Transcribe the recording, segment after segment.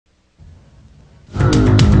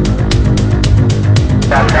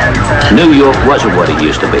New York wasn't what it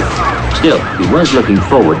used to be. Still, he was looking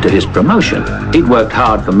forward to his promotion. He'd worked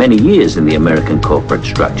hard for many years in the American corporate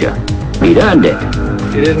structure. He'd earned it.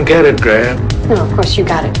 You didn't get it, Graham. No, of course you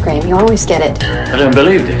got it, Graham. You always get it. I don't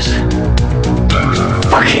believe this.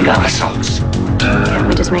 Fucking assholes. Can't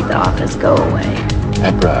we just make the office go away?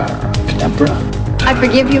 Abracadabra. I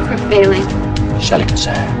forgive you for failing.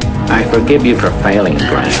 I forgive you for failing,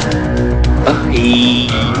 Graham.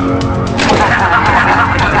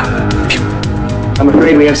 I'm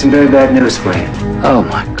afraid we have some very bad news for you. Oh,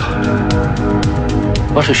 my God.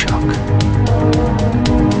 What a shock.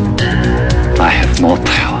 I have more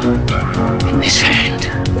power in this hand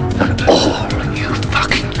than all you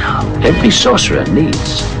fucking know. Every sorcerer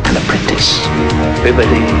needs an apprentice.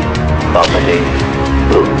 Bibbidi, bobbidi,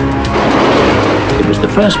 boo. It was the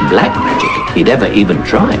first black magic he'd ever even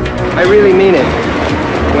tried. I really mean it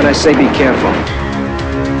when I say be careful.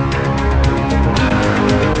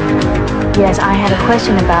 Yes, I had a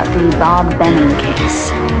question about the Bob Benham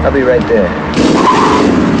case. I'll be right there.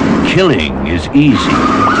 Killing is easy,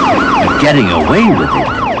 but getting away with it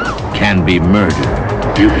can be murder.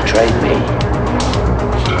 You betrayed me.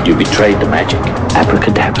 You betrayed the magic.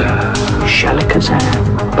 Abracadabra, shalikazam,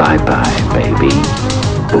 bye-bye, baby.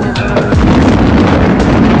 Boom.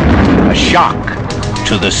 A shock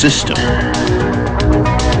to the system.